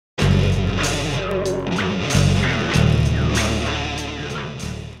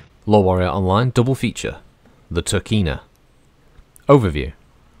LoreWarrior Online Double Feature, the Turkina. Overview.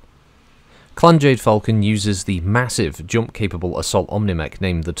 Clan Jade Falcon uses the massive jump-capable assault omnimech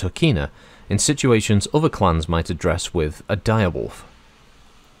named the Turkina in situations other clans might address with a direwolf.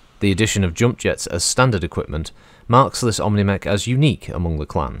 The addition of jump jets as standard equipment marks this omnimech as unique among the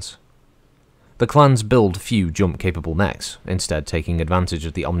clans. The clans build few jump-capable mechs, instead taking advantage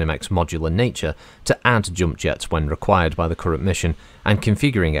of the omnimech's modular nature to add jump jets when required by the current mission and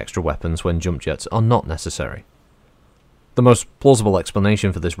configuring extra weapons when jump jets are not necessary. The most plausible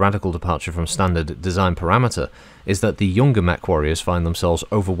explanation for this radical departure from standard design parameter is that the younger mech warriors find themselves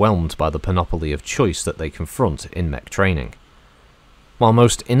overwhelmed by the panoply of choice that they confront in mech training. While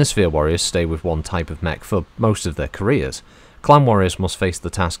most Inner Sphere warriors stay with one type of mech for most of their careers, clan warriors must face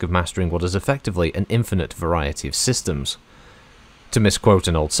the task of mastering what is effectively an infinite variety of systems. To misquote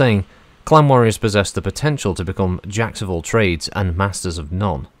an old saying, clan warriors possess the potential to become jacks of all trades and masters of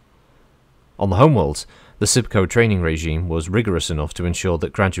none. On the homeworlds, the Sibco training regime was rigorous enough to ensure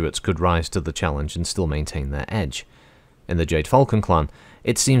that graduates could rise to the challenge and still maintain their edge. In the Jade Falcon clan,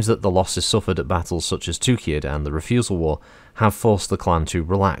 it seems that the losses suffered at battles such as Turkina and the Refusal War have forced the clan to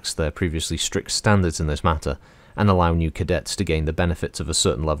relax their previously strict standards in this matter, and allow new cadets to gain the benefits of a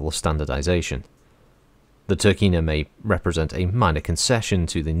certain level of standardization. The Turkina may represent a minor concession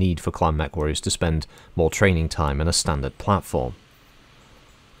to the need for clan mech warriors to spend more training time in a standard platform.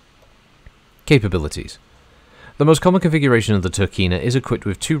 Capabilities. The most common configuration of the Turkina is equipped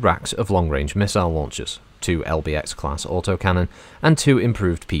with 2 racks of long-range missile launchers, 2 LBX-class autocannon, and 2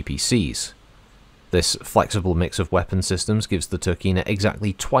 improved PPCs. This flexible mix of weapon systems gives the Turkina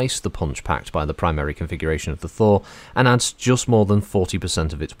exactly twice the punch packed by the primary configuration of the Thor, and adds just more than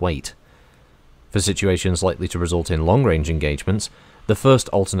 40% of its weight. For situations likely to result in long-range engagements, the first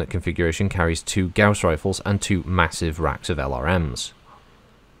alternate configuration carries 2 Gauss rifles and 2 massive racks of LRMs.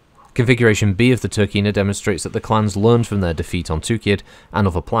 Configuration B of the Turkina demonstrates that the clans learned from their defeat on Turkina and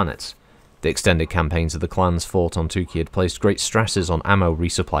other planets. The extended campaigns of the clans fought on Turkina placed great stresses on ammo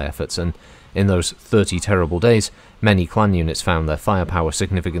resupply efforts, and in those 30 terrible days, many clan units found their firepower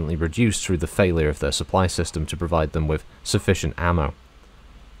significantly reduced through the failure of their supply system to provide them with sufficient ammo.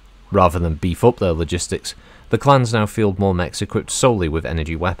 Rather than beef up their logistics, the clans now field more mechs equipped solely with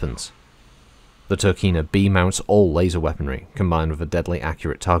energy weapons. The Turkina B mounts all laser weaponry, combined with a deadly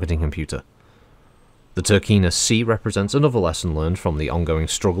accurate targeting computer. The Turkina C represents another lesson learned from the ongoing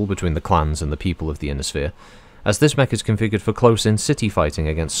struggle between the clans and the people of the Inner Sphere, as this mech is configured for close-in city fighting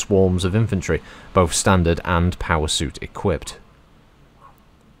against swarms of infantry, both standard and power suit equipped.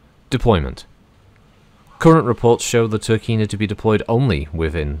 Deployment. Current reports show the Turkina to be deployed only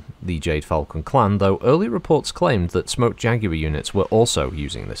within the Jade Falcon clan, though early reports claimed that Smoked Jaguar units were also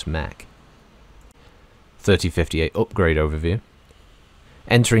using this mech. 3058 upgrade overview.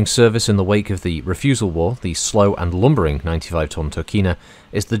 Entering service in the wake of the Refusal War, the slow and lumbering 95-ton Turkina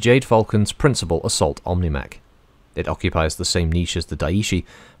is the Jade Falcon's principal assault omnimech. It occupies the same niche as the Daiichi,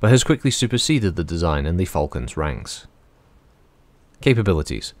 but has quickly superseded the design in the Falcon's ranks.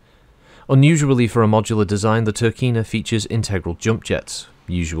 Capabilities. Unusually for a modular design, the Turkina features integral jump jets.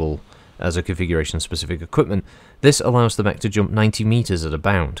 Usual as a configuration-specific equipment, this allows the mech to jump 90 meters at a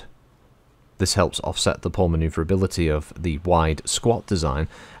bound. This helps offset the poor maneuverability of the wide squat design,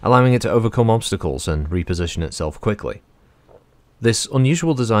 allowing it to overcome obstacles and reposition itself quickly. This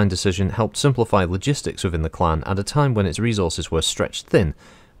unusual design decision helped simplify logistics within the clan at a time when its resources were stretched thin,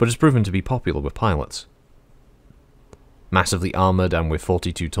 but has proven to be popular with pilots. Massively armoured and with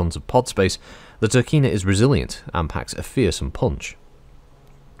 42 tons of pod space, the Turkina is resilient and packs a fearsome punch.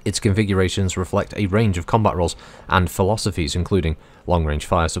 Its configurations reflect a range of combat roles and philosophies, including long-range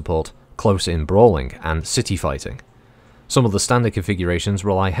fire support, close-in brawling, and city fighting. Some of the standard configurations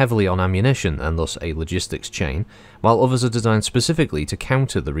rely heavily on ammunition and thus a logistics chain, while others are designed specifically to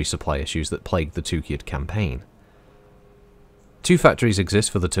counter the resupply issues that plagued the Turkina campaign. 2 factories exist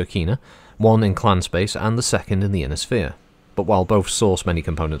for the Turkina, one in clan space and the second in the Inner Sphere. But while both source many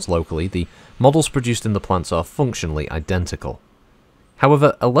components locally, the models produced in the plants are functionally identical.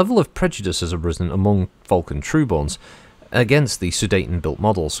 However, a level of prejudice has arisen among Falcon Trueborns against the Sudeten-built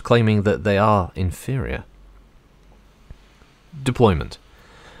models, claiming that they are inferior. Deployment.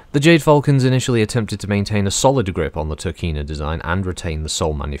 The Jade Falcons initially attempted to maintain a solid grip on the Turkina design and retain the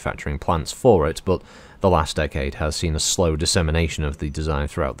sole manufacturing plants for it, but the last decade has seen a slow dissemination of the design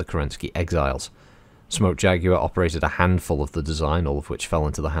throughout the Kerensky exiles. Smoked Jaguar operated a handful of the design, all of which fell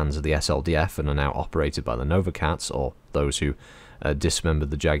into the hands of the SLDF and are now operated by the Novacats, or those who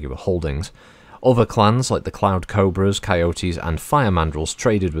dismembered the Jaguar holdings. Other clans like the Cloud Cobras, Coyotes and Fire Mandrels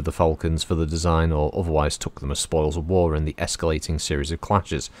traded with the Falcons for the design or otherwise took them as spoils of war in the escalating series of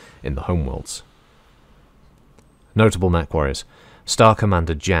clashes in the homeworlds. Notable mech warriors. Star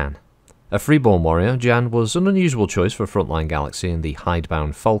Commander Jan. A freeborn warrior, Jan was an unusual choice for frontline galaxy in the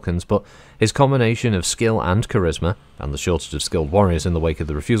hidebound Falcons, but his combination of skill and charisma, and the shortage of skilled warriors in the wake of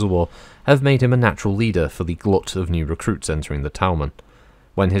the Refusal War, have made him a natural leader for the glut of new recruits entering the Tauman.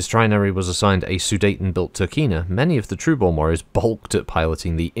 When his trinary was assigned a Sudeten-built Turkina, many of the trueborn warriors balked at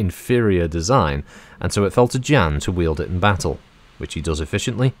piloting the inferior design, and so it fell to Jan to wield it in battle, which he does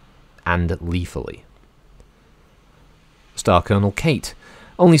efficiently and lethally. Star Colonel Kate.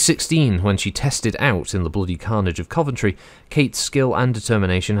 Only 16 when she tested out in the bloody carnage of Coventry, Kate's skill and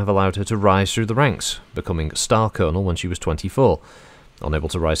determination have allowed her to rise through the ranks, becoming Star Colonel when she was 24. Unable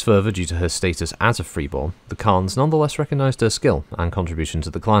to rise further due to her status as a freeborn, the Khans nonetheless recognised her skill and contribution to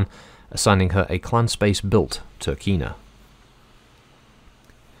the clan, assigning her a clan space built Turkina.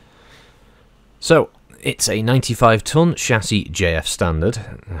 So, it's a 95-ton chassis JF standard,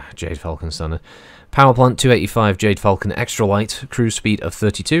 Jade Falcon standard, power plant 285 Jade Falcon extra light, cruise speed of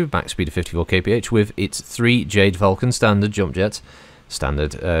 32, max speed of 54 kph with its 3 Jade Falcon standard jump jets,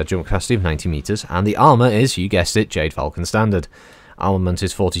 standard jump capacity of 90 meters, and the armour is, you guessed it, Jade Falcon standard. Armament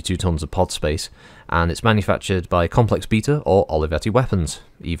is 42 tons of pod space, and it's manufactured by Complex Beta or Olivetti Weapons,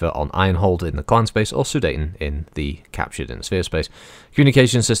 either on Ironhold in the clan space or Sudeten in the captured in sphere space.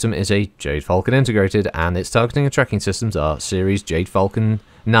 Communication system is a Jade Falcon integrated, and its targeting and tracking systems are Series Jade Falcon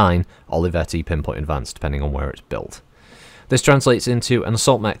 9 Olivetti Pinpoint Advanced, depending on where it's built. This translates into an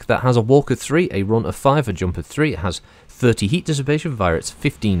assault mech that has a walk of 3, a run of 5, a jump of 3, it has 30 heat dissipation via its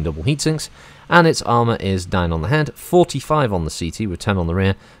 15 double heat sinks, and its armour is 9 on the head, 45 on the CT with 10 on the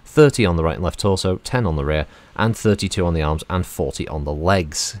rear, 30 on the right and left torso, 10 on the rear, and 32 on the arms, and 40 on the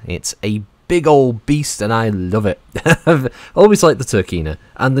legs. It's a big old beast, and I love it. I've always liked the Turkina,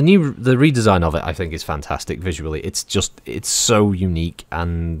 and the redesign of it I think is fantastic visually. It's so unique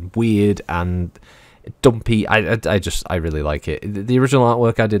and weird and dumpy. I really like it. The original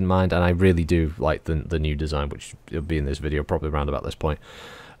artwork I didn't mind, and I really do like the new design, which will be in this video probably around about this point.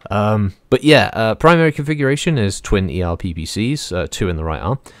 But yeah, primary configuration is twin ER-PPCs, 2 in the right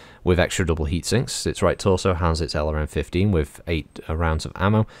arm, with extra double heat sinks. Its right torso has its LRM-15 with 8 rounds of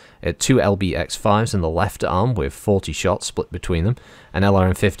ammo, 2 LBX-5s in the left arm with 40 shots split between them, an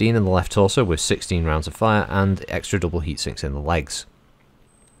LRM-15 in the left torso with 16 rounds of fire, and extra double heat sinks in the legs.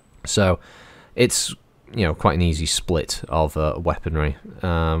 So it's, you know, quite an easy split of weaponry,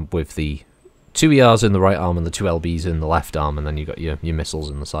 with the 2 ERs in the right arm and the 2 LBs in the left arm, and then you've got your missiles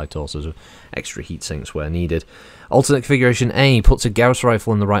in the side torsos with extra heat sinks where needed. Alternate configuration A puts a Gauss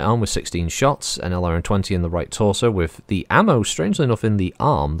rifle in the right arm with 16 shots, an LRM-20 in the right torso with the ammo, strangely enough, in the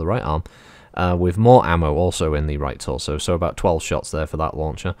arm, the right arm, with more ammo also in the right torso, so about 12 shots there for that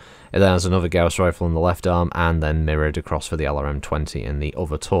launcher. It then has another Gauss rifle in the left arm, and then mirrored across for the LRM-20 in the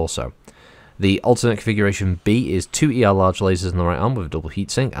other torso. The alternate configuration B is 2 ER large lasers in the right arm with a double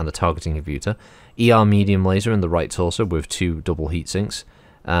heatsink and a targeting computer, ER medium laser in the right torso with 2 double heatsinks.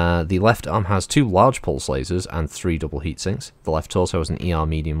 The left arm has 2 large pulse lasers and 3 double heatsinks. The left torso has an ER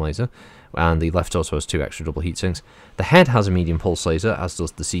medium laser, and the left torso has 2 extra double heatsinks. The head has a medium pulse laser, as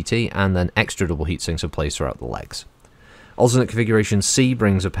does the CT, and then extra double heatsinks are placed throughout the legs. Alternate configuration C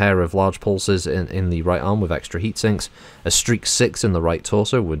brings a pair of large pulses in the right arm with extra heatsinks, a Streak 6 in the right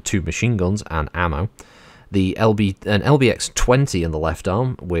torso with 2 machine guns and ammo, an LBX-20 in the left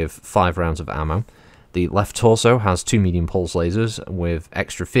arm with 5 rounds of ammo. The left torso has 2 medium pulse lasers with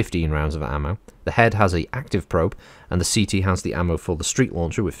extra 15 rounds of ammo. The head has an active probe, and the CT has the ammo for the street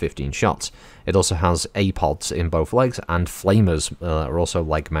launcher with 15 shots. It also has A-pods in both legs, and flamers are also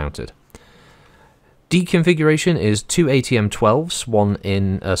leg mounted. D configuration is 2 ATM-12s,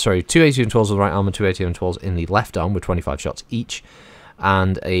 2 ATM-12s in the right arm and 2 ATM-12s in the left arm with 25 shots each,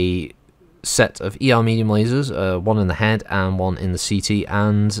 and a set of ER medium lasers, 1 in the head and 1 in the CT,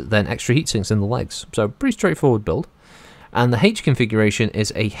 and then extra heatsinks in the legs. So pretty straightforward build. And the H configuration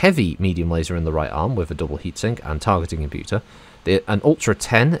is a heavy medium laser in the right arm with a double heatsink and targeting computer, an Ultra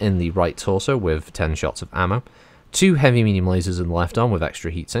 10 in the right torso with 10 shots of ammo, 2 heavy medium lasers in the left arm with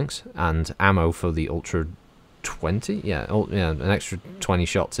extra heatsinks, and ammo for the Ultra 20? Yeah, an extra 20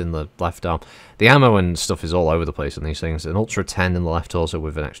 shots in the left arm. The ammo and stuff is all over the place on these things. An Ultra 10 in the left torso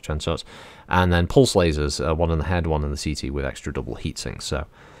with an extra 10 shots, and then pulse lasers, 1 in the head, 1 in the CT with extra double heatsinks. So,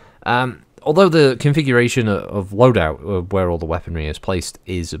 although the configuration of loadout, where all the weaponry is placed,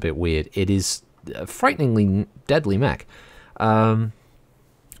 is a bit weird, it is a frighteningly deadly mech.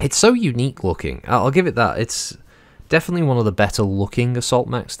 It's so unique looking. I'll give it that. Definitely one of the better looking assault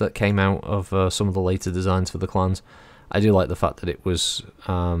mechs that came out of some of the later designs for the clans. I do like the fact that it was...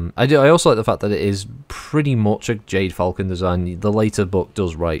 I also like the fact that it is pretty much a Jade Falcon design. The later book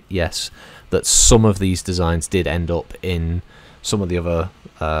does write, yes, that some of these designs did end up in some of the other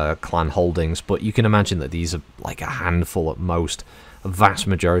clan holdings, but you can imagine that these are like a handful at most. A vast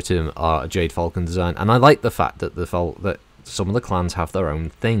majority of them are a Jade Falcon design, and I like the fact that that some of the clans have their own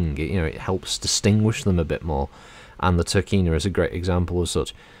thing. It helps distinguish them a bit more, and the Turkina is a great example of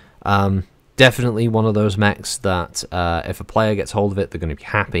such. Definitely one of those mechs that if a player gets hold of it, they're going to be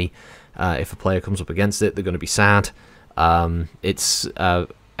happy. If a player comes up against it, they're going to be sad. It's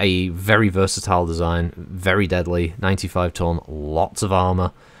a very versatile design, very deadly, 95 ton, lots of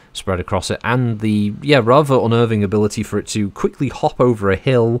armor spread across it, and the rather unnerving ability for it to quickly hop over a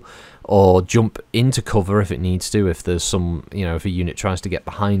hill or jump into cover if it needs to. If there's some, if a unit tries to get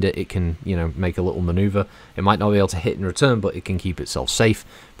behind it, it can, make a little maneuver. It might not be able to hit in return, but it can keep itself safe,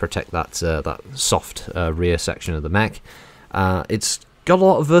 protect that soft rear section of the mech. It's got a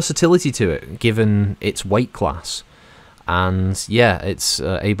lot of versatility to it, given its weight class. And yeah, it's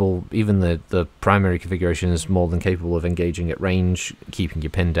able, even the primary configuration is more than capable of engaging at range, keeping you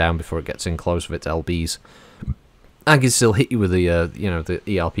pinned down before it gets in close with its LBs. And can still hit you with the the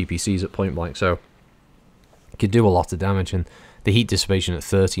ERPPCs at point blank, so it can do a lot of damage. And the heat dissipation at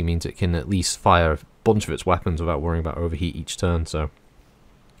 30 means it can at least fire a bunch of its weapons without worrying about overheat each turn. So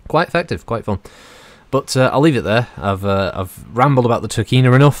quite effective, quite fun. But I'll leave it there. I've rambled about the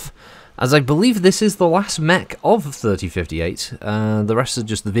Turkina enough, as I believe this is the last mech of 3058. The rest are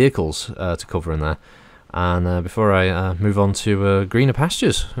just the vehicles to cover in there. And before I move on to greener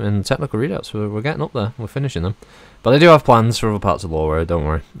pastures and technical readouts, we're getting up there, we're finishing them. But I do have plans for other parts of LoreWarrior, don't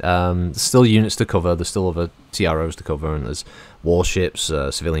worry. There's still units to cover, there's still other TROs to cover, and there's warships,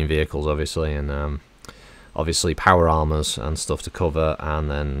 civilian vehicles obviously, and obviously power armors and stuff to cover, and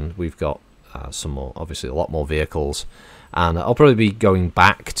then we've got some more, obviously a lot more vehicles. And I'll probably be going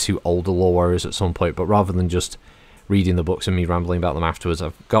back to older LoreWarriors at some point, but rather than just reading the books and me rambling about them afterwards,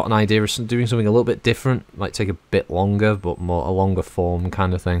 I've got an idea of doing something a little bit different. Might take a bit longer, but more a longer form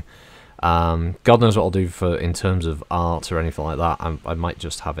kind of thing. God knows what I'll do in terms of art or anything like that. I might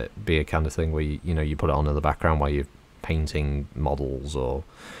just have it be a kind of thing where you put it on in the background while you're painting models or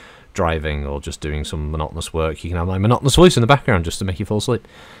driving or just doing some monotonous work. You can have my monotonous voice in the background just to make you fall asleep.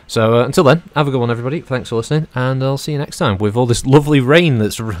 So until then, have a good one everybody, thanks for listening, and I'll see you next time with all this lovely rain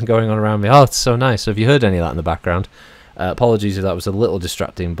that's going on around me. Oh, it's so nice. So if you heard any of that in the background, apologies if that was a little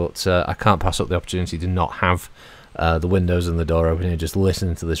distracting, but I can't pass up the opportunity to not have the windows and the door open and just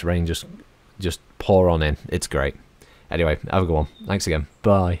listening to this rain just pour on in. It's great. Anyway, have a good one. Thanks again.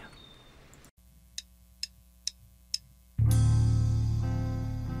 Bye.